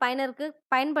வந்து பயனருக்கு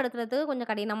பயன்படுத்துறதுக்கு கொஞ்சம்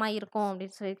கடினமா இருக்கும்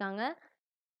அப்படின்னு சொல்லியிருக்காங்க.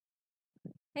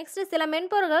 நெக்ஸ்ட் சில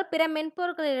மென்பொருள்கள் பிற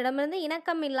மென்பொருட்களிடமிருந்து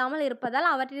இணக்கம் இல்லாமல்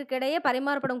இருப்பதால் அவற்றிற்கிடையே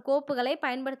பரிமாறப்படும் கோப்புகளை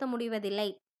பயன்படுத்த முடிவதில்லை.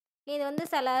 இது வந்து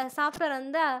சில சாஃப்ட்வேர்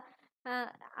வந்து அ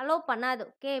அலோவ் பண்ணாது.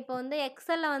 ஓகே. இப்போ வந்து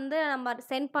எக்ஸல்ல வந்து நம்ம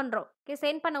சென்ட் பண்றோம். ஓகே.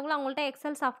 சென்ட் பண்ணக்குள்ள அவங்கள்ட்ட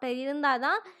எக்ஸல் சாஃப்ட்வேர் இருந்தா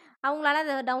தான் அவங்களால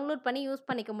அத டவுன்லோட் பண்ணி யூஸ்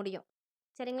பண்ணிக்க முடியும்.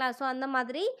 சரிங்களா? ஸோ அந்த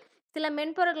மாதிரி சில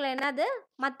மென்பொருள்கள் என்னது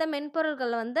மத்த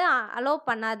மென்பொருள்கள் வந்து அலோவ்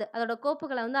பண்ணாது. அதோட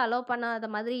கோப்புகள வந்து அலோவ் பண்ணாத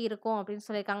மாதிரி இருக்கும் அப்படின்னு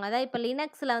சொல்லியிருக்காங்க. அதாவது இப்போ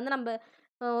லினக்ஸ்ல வந்து நம்ப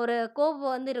ஒரு கோப்பு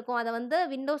வந்து இருக்கும். அத வந்து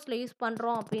விண்டோஸ்ல யூஸ்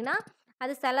பண்றோம் அப்படின்னா,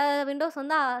 அது சில விண்டோஸ்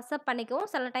வந்து அக்செப்ட் பண்ணிக்கும்.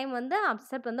 சில டைம் வந்து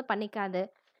அக்செப்ட் வந்து பண்ணிக்காது.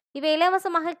 இவை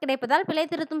இலவசமாக கிடைப்பதால் பிழை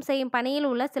திருத்தம் செய்யும் பணியில்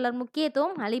உள்ள சிலர்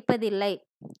முக்கியத்துவம் அளிப்பதில்லை.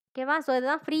 ஓகேவா? ஸோ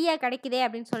இதுதான் ஃப்ரீயா கிடைக்குதே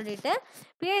அப்படின்னு சொல்லிட்டு,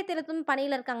 பிழை திருத்தும்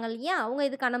பணியில இருக்காங்க இல்லையா? அவங்க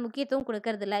இதுக்கான முக்கியத்துவம்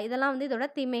குடுக்கறதில்ல. இதெல்லாம் வந்து இதோட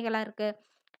தீமைகளா இருக்கு.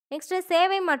 நெக்ஸ்ட்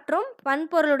சேவை மற்றும்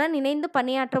வன்பொருளுடன் இணைந்து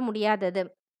பணியாற்ற முடியாதது.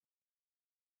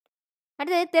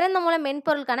 அடுத்தது திறந்த மூல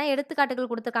மென்பொருளுக்கான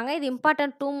எடுத்துக்காட்டுகள் குடுத்துருக்காங்க. இது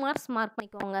இம்பார்ட்டன்ட் 2 மார்க்ஸ் மார்க்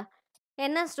பண்ணிக்கோங்க.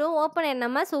 NS2,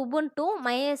 OpenNMS, Ubuntu,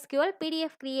 MySQL,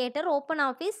 PDF Creator,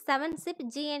 OpenOffice, 7-zip,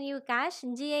 GNU Cache,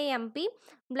 GIMP,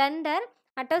 Blender,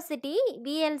 Audacity,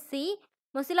 VLC,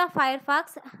 Mozilla Firefox,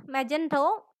 Magento,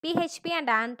 PHP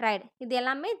and Android. இது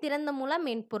எல்லாமே திறந்த மூல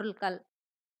மென்பொருள்கள்.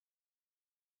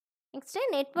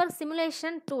 Next network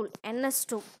simulation tool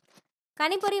NS2.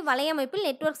 கணிப்பொறி வலையமைப்பில்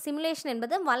நெட்வொர்க் சிமுலேஷன்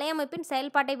என்பது வலையமைப்பின்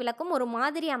செயல்பாட்டை விளக்கும் ஒரு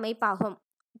மாதிரி அமைப்பாகும்.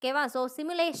 ஓகேவா? ஸோ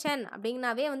சிமுலேஷன்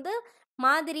அப்படின்னாவே வந்து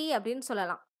மாதிரி அப்படின்னு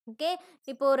சொல்லலாம். ஓகே.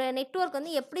 இப்போ ஒரு நெட்வொர்க்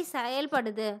வந்து எப்படி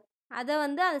செயல்படுது, அத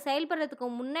வந்து அது செயல்படுறதுக்கு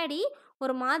முன்னாடி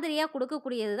ஒரு மாதிரியா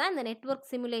குடுக்கக்கூடியது தான் இந்த நெட்வொர்க்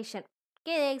சிமுலேஷன்.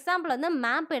 ஓகே. எக்ஸாம்பிள் வந்து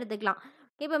மேப் எடுத்துக்கலாம்.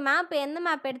 இப்போ எந்த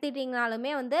மேப்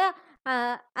எடுத்துக்கிட்டிங்கனாலுமே வந்து அ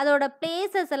அதோட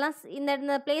பிளேஸஸ் எல்லாம் இந்த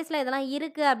இந்த பிளேஸ்ல இதெல்லாம்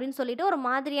இருக்கு அப்படின்னு சொல்லிட்டு ஒரு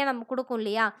மாதிரியா நமக்கு குடுக்கும்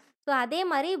இல்லையா? ஸோ அதே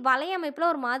மாரி வலையமைப்புல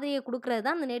ஒரு மாதிரிய குடுக்குறது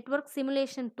தான் அந்த நெட்வொர்க்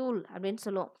சிமுலேஷன் டூல் அப்படின்னு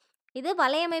சொல்லுவோம். இது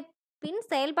வலையமைப்பின்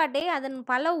செயல்பாட்டை அதன்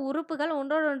பல உறுப்புகள்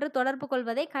ஒன்றோடொன்று தொடர்பு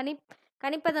கொள்வதை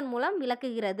கணிப்பதன் மூலம்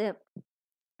விளக்குகிறது.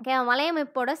 ஓகேவா?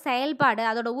 வலையமைப்போட செயல்பாடு,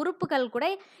 அதோட உறுப்புகள் கூட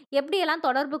எப்படியெல்லாம்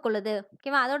தொடர்பு கொள்ளுது,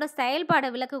 ஓகேவா? அதோட செயல்பாட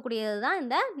விளக்கக்கூடியது தான்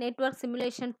இந்த நெட்வொர்க்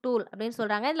சிமுலேஷன் டூல் அப்படின்னு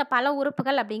சொல்றாங்க. இதில பல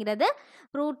உறுப்புகள் அப்படிங்கிறது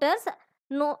routers,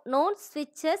 notes,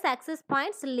 ஸ்விட்சஸ், access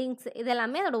points, links இது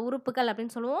எல்லாமே அதோட உறுப்புகள்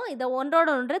அப்படின்னு சொல்லுவோம். இத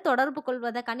ஒன்றோட ஒன்று தொடர்பு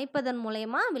கொள்வத கணிப்பதன்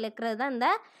மூலியமா விளக்குறது தான் இந்த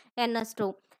NS2.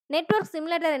 நெட்வொர்க்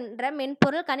சிமுலேட்டர் என்ற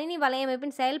மென்பொருள் கணினி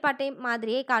வலையமைப்பின் செயல்பாட்டை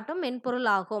மாதிரியை காட்டும் மென்பொருள்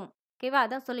ஆகும். ஓகேவா?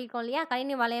 அதான் சொல்லியிருக்கோம் இல்லையா?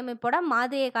 கணினி வலையமைப்போட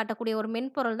மாதிரியை காட்டக்கூடிய ஒரு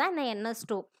மென்பொருள் தான் இந்த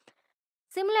NS2.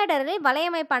 சிமுலேட்டரில்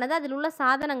வலையமைப்பானது அதில் உள்ள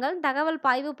சாதனங்கள், தகவல்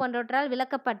பாய்வு போன்றவற்றால்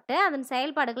விளக்கப்பட்டு, அதன்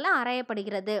செயல்பாடுகள்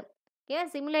ஆராயப்படுகிறது. ஓகே.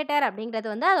 சிமுலேட்டர் அப்படிங்கிறது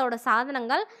வந்து அதோட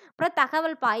சாதனங்கள், அப்புறம்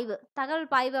தகவல் பாய்வு. தகவல்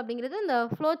பாய்வு அப்படிங்கிறது இந்த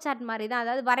ஃப்ளோ சார்ட் மாரி தான்.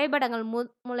 அதாவது வரைபடங்கள்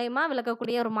மூலியமா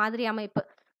விளக்கக்கூடிய ஒரு மாதிரி அமைப்பு.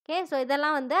 ஓகே. ஸோ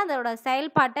இதெல்லாம் வந்து அதோட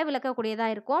செயல்பாட்ட விளக்கக்கூடியதா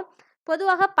இருக்கும்.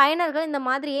 பொதுவாக பயனர்கள் இந்த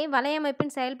மாதிரியை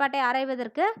வலையமைப்பின் செயல்பாட்டை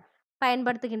ஆராய்வதற்கு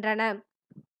பயன்படுத்துகின்றன.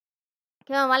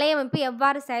 ஓகேவா? வலையமைப்பு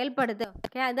எவ்வாறு செயல்படுது?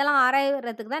 ஓகே. இதெல்லாம்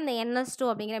ஆராயறதுக்கு தான் இந்த NS2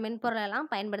 அப்படிங்கிற மென்பொருள் எல்லாம்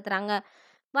பயன்படுத்துறாங்க.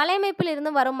 வலையமைப்பில்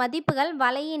இருந்து வரும் மதிப்புகள்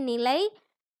வலையின் நிலை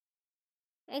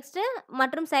நெக்ஸ்ட்டு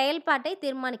மற்றும் செயல்பாட்டை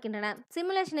தீர்மானிக்கின்றன.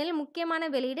 சிமுலேஷனில் முக்கியமான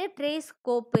வெளியீடு ட்ரேஸ்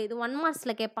கோப்பு. இது 1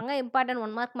 மார்க்ஸ்ல கேட்பாங்க. இம்பார்ட்டன்ட்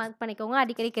 1 மார்க் பண்ணிக்கோங்க.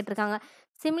 அடிக்கடி கேட்டிருக்காங்க.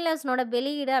 சிமுலேஷனோட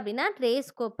வெளியீடு அப்படின்னா ட்ரேஸ்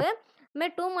கோப்பு.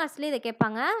 இதுமாரி 2 மார்க்ஸ்லயும் இத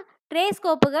கேட்பாங்க. ட்ரேஸ்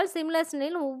கோப்புகள்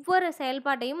சிமுலேஷனில் ஒவ்வொரு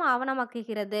செயல்பாட்டையும்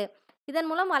ஆவணமாக்குகிறது. இதன்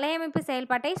மூலம் வலையமைப்பு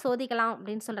செயல்பாட்டை சோதிக்கலாம்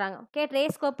அப்படின்னு சொல்றாங்க. ஓகே.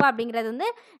 ட்ரேஸ் கோப்பு அப்படிங்கிறது வந்து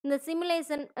இந்த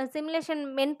சிமுலேஷன்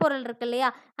மென்பொருள் இருக்கு இல்லையா?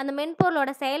 அந்த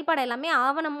மென்பொருளோட செயல்பாடு எல்லாமே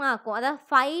ஆவணமா ஆக்கும். அதாவது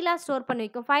ஃபைலா ஸ்டோர் பண்ணி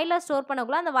வைக்கும். ஃபைலா ஸ்டோர்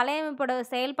பண்ணக்குள்ள அந்த வலையமைப்போட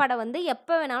செயல்பாட வந்து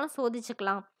எப்ப வேணாலும்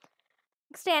சோதிச்சுக்கலாம்.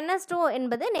 நெக்ஸ்ட் NS2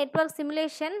 என்பது நெட்வொர்க்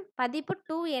சிமுலேஷன் பதிப்பு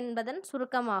 2 என்பதன்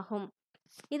சுருக்கமாகும்.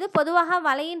 இது பொதுவாக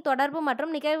வலையின் தொடர்பு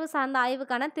மற்றும் நிகழ்வு சார்ந்த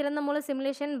ஆய்வுக்கான திறந்த மூல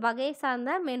சிமுலேஷன் வகை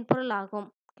சார்ந்த மென்பொருள் ஆகும்.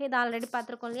 ஓகே. இது ஆல்ரெடி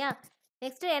பார்த்துருக்கோம் இல்லையா?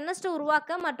 நெக்ஸ்ட் NS2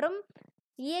 உருவாக்க மற்றும்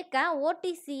இயக்க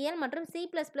OTCL மற்றும் C++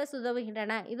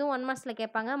 உதவுகின்றன. இதுவும் 1 மார்க்ஸ்ல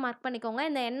கேட்பாங்க. மார்க் பண்ணிக்கோங்க.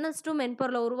 இந்த NS2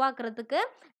 மென்பொருள உருவாக்குறதுக்கு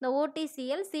இந்த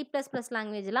OTCL, C++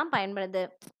 லாங்குவேஜ்லாம் பயன்படுது.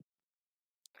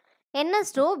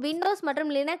 NS2 விண்டோஸ்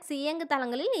மற்றும் லினக்ஸ் இயங்கு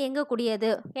தளங்களில்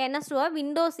இயங்கக்கூடியது. NS2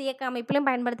 விண்டோஸ் இயக்க அமைப்பிலும்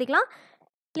பயன்படுத்திக்கலாம்.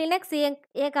 லினக்ஸ்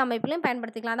இயக்க அமைப்பிலும்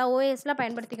பயன்படுத்திக்கலாம். அதான் OSல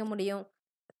பயன்படுத்திக்க முடியும்.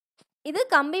 இது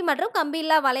கம்பி மற்றும்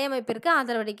கம்பியில்லா வலையமைப்பிற்கு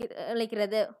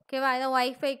அளிக்கிறது. ஓகேவா? இத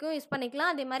வைஃபைக்கும் யூஸ்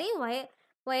பண்ணிக்கலாம். அதே மாரி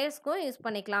ஒயர்ஸ்க்கும் யூஸ்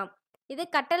பண்ணிக்கலாம். இது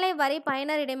கட்டளை வரி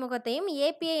பயனர் இடைமுகத்தையும்,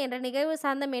 API என்ற நிகழ்வு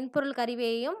சார்ந்த மென்பொருள்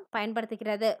கருவியையும்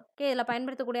பயன்படுத்துகிறது. ஓகே. இதில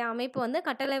பயன்படுத்தக்கூடிய அமைப்பு வந்து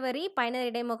கட்டளை வரி, பயனர்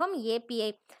இடைமுகம்,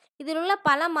 API. இதில் உள்ள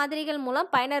பல மாதிரிகள்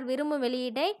மூலம் பயனர் விரும்பும்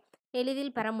வெளியீட்டை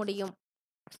எளிதில் பெற முடியும்.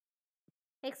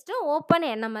 Next open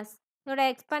NMS. இதோட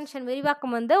எக்ஸ்பான்ஷன்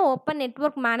விரிவாக்கம் வந்து open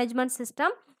network management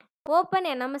system. Open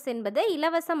NMS என்பது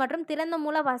இலவச மற்றும் திறந்த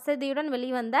மூல வசதியுடன்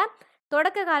வெளிவந்த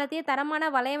தொடக்க காலத்திய தரமான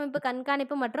வலையமைப்பு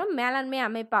கண்காணிப்பு மற்றும் மேலாண்மை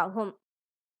அமைப்பாகும்.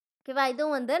 ஓகேவா?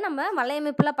 இதுவும் வந்து நம்ம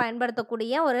வலையமைப்புல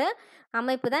பயன்படுத்தக்கூடிய ஒரு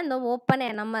அமைப்பு தான் இந்த ஓப்பன்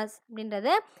NMS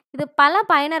அப்படின்றது. இது பல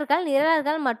பயனர்கள்,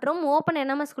 நிரலர்கள் மற்றும் ஓப்பன்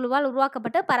NMS குழுவால்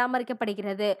உருவாக்கப்பட்டு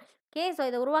பராமரிக்கப்படுகிறது. ஓகே. ஸோ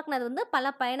இத உருவாக்குனது வந்து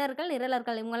பல பயனர்கள்,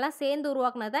 நிரலர்கள் இவங்கலாம் சேர்ந்து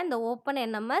உருவாக்குனது தான் இந்த ஓப்பன்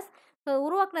NMS. ஸோ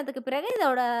உருவாக்குனதுக்கு பிறகு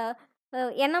இதோட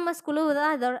NMS குழு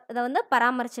தான் இத வந்து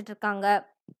பராமரிச்சுட்டு இருக்காங்க.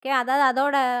 ஓகே. அதாவது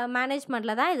அதோட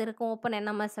மேனேஜ்மெண்ட்ல தான் இது இருக்கும் ஓப்பன்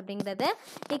NMS அப்படிங்கிறது.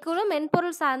 இக்குழு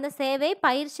மென்பொருள் சார்ந்த சேவை,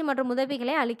 பயிற்சி மற்றும்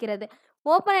உதவிகளை அளிக்கிறது.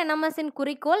 ஓப்பன் NMSஇன்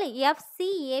குறிக்கோள்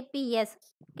FCAPS.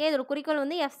 ஓகே. இதோட குறிக்கோள்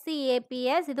வந்து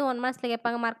FCAPS. இது 1 மார்க்ஸ்ல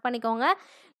கேட்பாங்க. மார்க் பண்ணிக்கோங்க.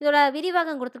 இதோட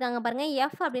விரிவாக்கம் குடுத்துருக்காங்க பாருங்க.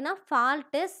 F அப்படின்னா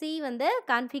ஃபால்ட், C வந்து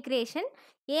configuration,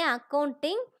 A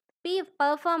accounting, P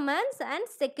performance and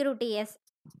security S.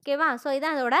 ஓகேவா? ஸோ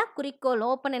இதான் அதோட குறிக்கோள்.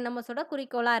 ஓப்பன் NMSஓட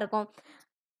குறிக்கோளா இருக்கும்.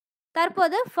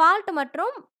 தற்போது ஃபால்ட்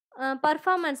மற்றும்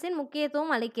பெர்ஃபார்மன்ஸின்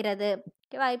முக்கியத்துவம் அளிக்கிறது.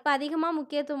 ஓகேவா? இப்ப அதிகமா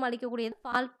முக்கியத்துவம் அளிக்கக்கூடியது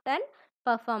fault and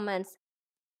performance.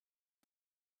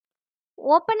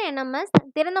 Open NMS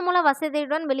திறந்த மூல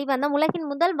வசதியுடன் வெளிவந்த உலகின்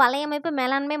முதல் வலையமைப்பு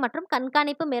மேலாண்மை மற்றும்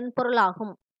கண்காணிப்பு மென்பொருள்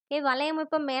ஆகும்.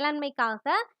 வலையமைப்பு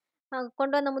மேலாண்மைக்காக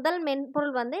கொண்டு வந்த முதல்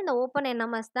மென்பொருள் வந்து இந்த ஓப்பன்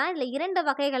NMS தான். இதில 2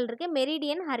 வகைகள் இருக்கு.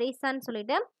 மெரிடியன், ஹரிசான்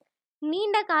சொல்லிட்டு.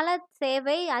 நீண்ட கால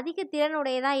சேவை அதிக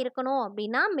திறனுடையதா இருக்கணும்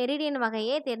அப்படின்னா மெரிடியன்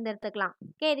வகையை தேர்ந்தெடுத்துக்கலாம்.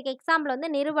 ஓகே. இதுக்கு எக்ஸாம்பிள் வந்து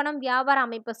நிறுவனம், வியாபார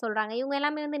அமைப்பு சொல்றாங்க. இவங்க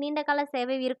எல்லாமே வந்து நீண்ட கால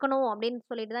சேவை இருக்கணும் அப்படின்னு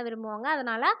சொல்லிட்டு தான் விரும்புவாங்க.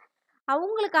 அதனால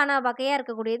அவங்களுக்கான வகையா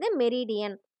இருக்கக்கூடியது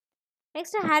மெரிடியன்.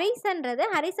 நெக்ஸ்ட்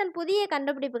ஹரிசன் புதிய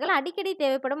கண்டுபிடிப்புகள், அடிக்கடி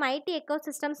தேவைப்படும் ஐடி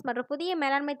எக்கோசிஸ்டம்ஸ் மற்றும் புதிய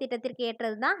மேலாண்மை திட்டத்திற்கு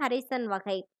ஏற்றது தான் ஹரிசன்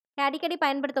வகை. அடிக்கடி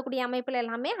பயன்படுத்தக்கூடிய அமைப்புல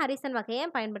எல்லாமே ஹரிசன் வகையை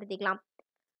பயன்படுத்திக்கலாம்.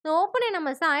 இந்த ஓப்பன்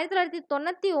என்எம்எஸ்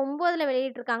 1999ல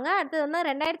வெளியிட்டிருக்காங்க. அடுத்தது வந்து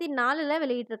 2004ல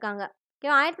வெளியிட்டிருக்காங்க.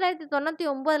 ஓகேவா.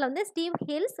 1999ல வந்து ஸ்டீவ்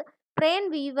ஹில்ஸ், பிரையன்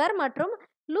வீவர் மற்றும்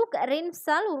லூக்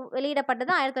ரின்ஸால்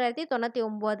வெளியிடப்பட்டது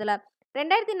 1999ல.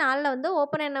 2004ல வந்து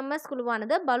ஓப்பன் என்எம்எஸ்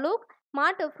குழுவானது பலூக்,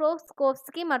 மாட்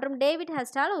ஃப்ரோஸ்கோவ்ஸ்கி மற்றும் டேவிட்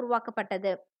ஹஸ்டால்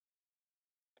உருவாக்கப்பட்டது.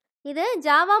 இது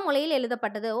ஜாவா மொழியில்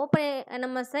எழுதப்பட்டது. ஓப்பன்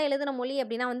என்எம்எஸ் எழுதின மொழி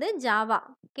அப்படின்னா வந்து ஜாவா.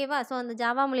 ஓகேவா. ஸோ அந்த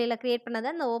ஜாவா மொழியில கிரியேட் பண்ணது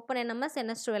அந்த ஓப்பன் என்எம்எஸ்,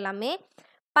 NS2 எல்லாமே.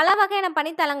 பல வகையான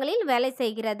பணித்தளங்களில் வேலை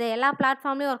செய்கிறது. எல்லா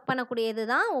பிளாட்ஃபார்ம்லயும் ஒர்க் பண்ணக்கூடியது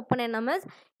தான் ஓப்பன் என்எம்எஸ்.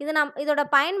 இதோட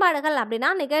பயன்பாடுகள் அப்படின்னா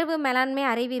நிகழ்வு மேலாண்மை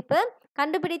அறிவிப்பு,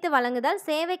 கண்டுபிடித்து வழங்குதல்,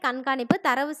 சேவை கண்காணிப்பு,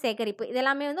 தரவு சேகரிப்பு. இது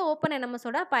எல்லாமே வந்து ஓப்பன்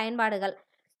என்எம்எஸோட பயன்பாடுகள்.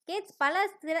 பல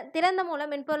திறந்த மூல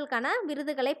மென்பொருளுக்கான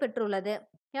விருதுகளை பெற்றுள்ளது.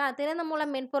 திறந்த மூல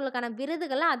மென்பொருளுக்கான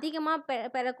விருதுகள் அதிகமாக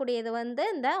பெறக்கூடியது வந்து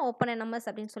இந்த ஓப்பன் என்எம்எஸ்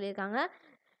அப்படின்னு சொல்லியிருக்காங்க.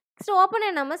 நெக்ஸ்ட் ஓப்பன்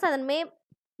என்எம்எஸ் அதன்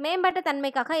மேம்பட்ட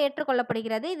தன்மைக்காக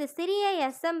ஏற்றுக்கொள்ளப்படுகிறது. இது சிறிய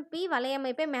எஸ்எம்பி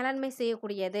வலையமைப்பை மேலாண்மை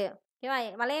செய்யக்கூடியது. ஓகேவா.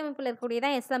 வலையமைப்பில்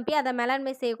இருக்கக்கூடியதான் எஸ்எம்பி, அதை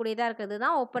மேலாண்மை செய்யக்கூடியதாக இருக்கிறது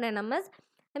தான் ஓப்பன் என்எம்எஸ்.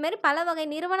 இதுமாரி பல வகை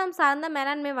நிறுவனம் சார்ந்த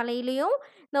மேலாண்மை வலையிலையும்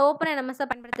இந்த ஓப்பன் என்எம்எஸை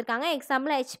பயன்படுத்தியிருக்காங்க.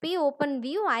 Example HP, open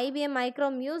view, IBM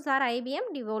மைக்ரோமியூஸ் R IBM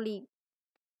Tivoli.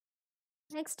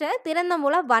 Next திறந்த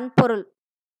மூல வன்பொருள்.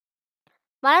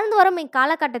 வளர்ந்து வரும்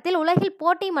இக்காலகட்டத்தில் உலகில்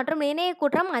போட்டி மற்றும் இணைய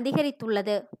குற்றம்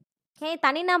அதிகரித்துள்ளது.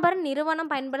 தனிநபர் நிறுவனம்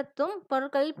பயன்படுத்தும்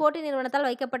பொருட்களில் போட்டி நிறுவனத்தால்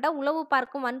வைக்கப்பட்ட உளவு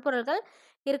பார்க்கும் வன்பொருள்கள்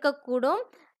இருக்கக்கூடும்.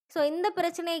 ஸோ இந்த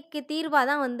பிரச்சனைக்கு தீர்வாக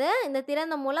தான் வந்து இந்த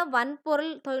திறந்த மூல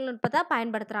வன்பொருள் தொழில்நுட்பத்தை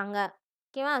பயன்படுத்துகிறாங்க.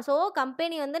 ஓகேவா. ஸோ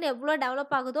கம்பெனி வந்து எவ்வளோ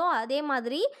டெவலப் ஆகுதோ அதே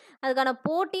மாதிரி அதுக்கான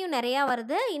போட்டியும் நிறையா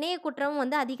வருது. இணைய குற்றமும்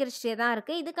வந்து அதிகரிச்சுட்டே தான்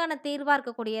இருக்குது. இதுக்கான தீர்வாக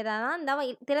இருக்கக்கூடியதாக தான்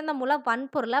இந்த திறந்த மூல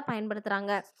வன்பொருளை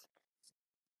பயன்படுத்துகிறாங்க.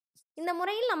 இந்த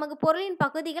முறையில் நமக்கு பொருளின்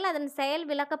பகுதிகள் அதன் செயல்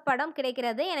விளக்கப்படம்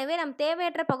கிடைக்கிறது. எனவே நம்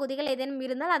தேவையற்ற பகுதிகள் ஏதேனும்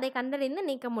இருந்தால் அதை கண்டறிந்து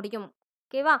நீக்க முடியும்.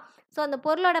 ஓகேவா. ஸோ அந்த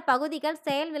பொருளோட பகுதிகள்,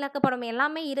 செயல் விளக்கப்படம்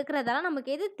எல்லாமே இருக்கிறதால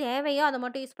நமக்கு எது தேவையோ அதை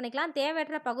மட்டும் யூஸ் பண்ணிக்கலாம்.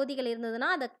 தேவையற்ற பகுதிகள் இருந்ததுன்னா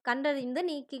அதை கண்டறிந்து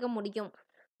நீக்கிக்க முடியும்.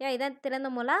 இதான் திறந்த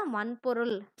மூல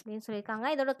வன்பொருள் அப்படின்னு சொல்லியிருக்காங்க.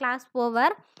 இதோட கிளாஸ்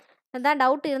ஓவர். ஏதாவது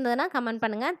டவுட் இருந்ததுன்னா கமெண்ட்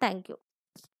பண்ணுங்கள். தேங்க்யூ.